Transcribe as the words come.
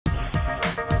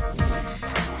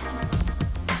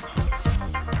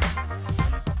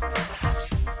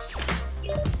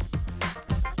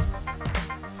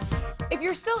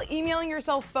you're still emailing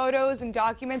yourself photos and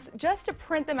documents just to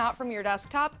print them out from your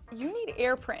desktop, you need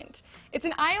AirPrint. It's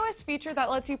an iOS feature that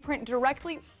lets you print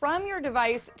directly from your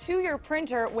device to your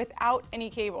printer without any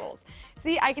cables.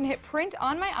 See, I can hit print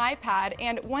on my iPad,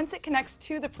 and once it connects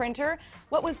to the printer,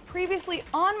 what was previously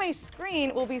on my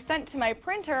screen will be sent to my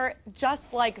printer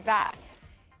just like that.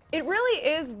 It really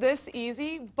is this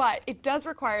easy, but it does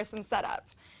require some setup.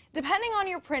 Depending on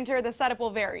your printer, the setup will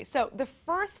vary. So the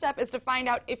first step is to find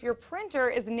out if your printer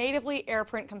is natively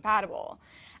AirPrint compatible.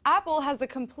 Apple has a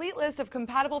complete list of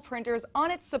compatible printers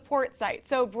on its support site,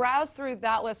 so browse through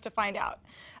that list to find out.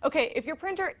 Okay, if your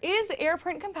printer is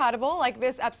AirPrint compatible, like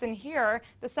this Epson here,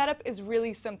 the setup is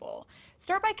really simple.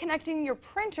 Start by connecting your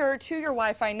printer to your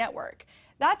Wi-Fi network.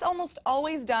 That's almost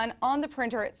always done on the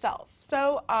printer itself.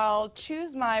 So I'll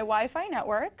choose my Wi-Fi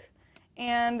network,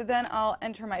 and then I'll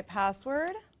enter my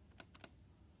password.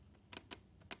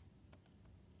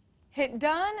 Hit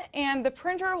done, and the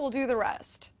printer will do the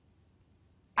rest.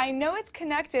 I know it's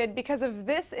connected because of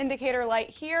this indicator light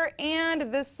here and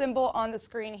this symbol on the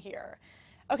screen here.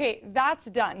 Okay, that's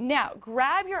done. Now,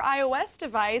 grab your iOS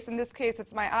device, in this case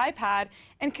it's my iPad,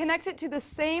 and connect it to the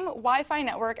same Wi-Fi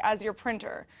network as your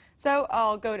printer. So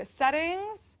I'll go to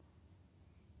Settings,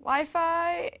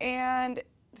 Wi-Fi, and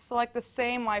select the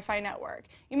same Wi-Fi network.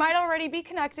 You might already be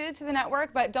connected to the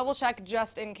network, but double check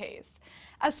just in case.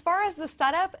 As far as the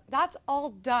setup, that's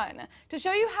all done. To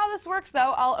show you how this works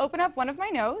though, I'll open up one of my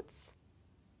notes.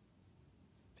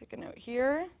 Pick a note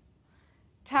here.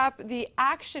 Tap the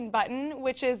Action button,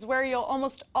 which is where you'll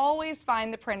almost always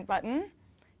find the Print button.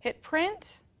 Hit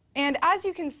Print, and as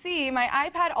you can see, my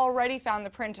iPad already found the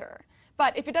printer.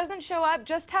 But if it doesn't show up,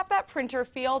 just tap that printer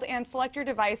field and select your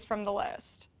device from the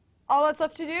list. All that's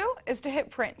left to do is to hit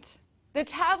Print. The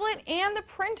tablet and the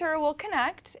printer will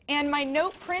connect, and my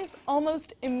note prints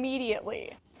almost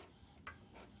immediately.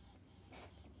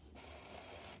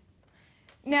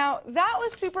 Now, that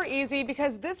was super easy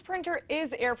because this printer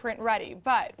is AirPrint ready,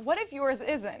 but what if yours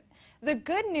isn't? The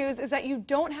good news is that you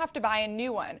don't have to buy a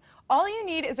new one. All you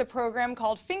need is a program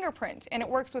called Fingerprint, and it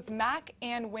works with Mac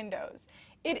and Windows.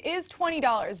 It is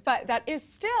 $20, but that is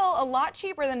still a lot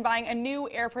cheaper than buying a new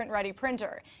AirPrint-ready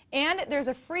printer. And there's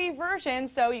a free version,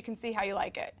 so you can see how you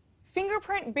like it.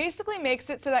 Fingerprint basically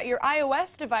makes it so that your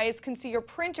iOS device can see your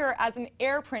printer as an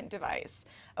AirPrint device.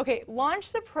 Okay,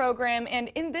 launch the program, and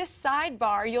in this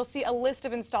sidebar, you'll see a list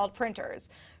of installed printers.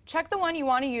 Check the one you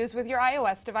want to use with your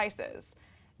iOS devices.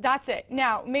 That's it.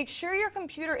 Now, make sure your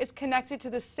computer is connected to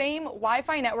the same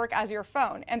Wi-Fi network as your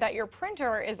phone and that your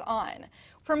printer is on.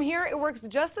 From here, it works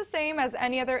just the same as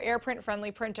any other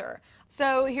AirPrint-friendly printer.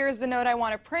 So here's the note I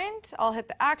want to print. I'll hit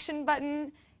the Action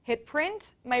button, hit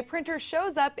Print. My printer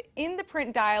shows up in the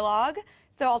Print dialog,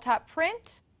 so I'll tap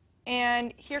Print,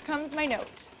 and here comes my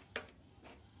note.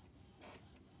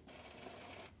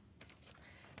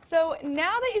 So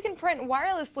now that you can print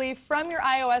wirelessly from your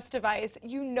iOS device,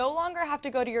 you no longer have to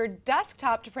go to your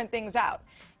desktop to print things out.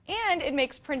 And it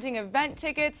makes printing event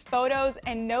tickets, photos,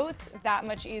 and notes that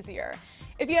much easier.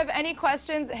 If you have any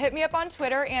questions, hit me up on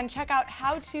Twitter and check out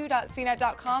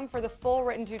howto.cnet.com for the full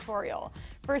written tutorial.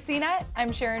 For CNET,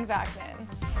 I'm Sharon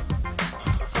Vaknin.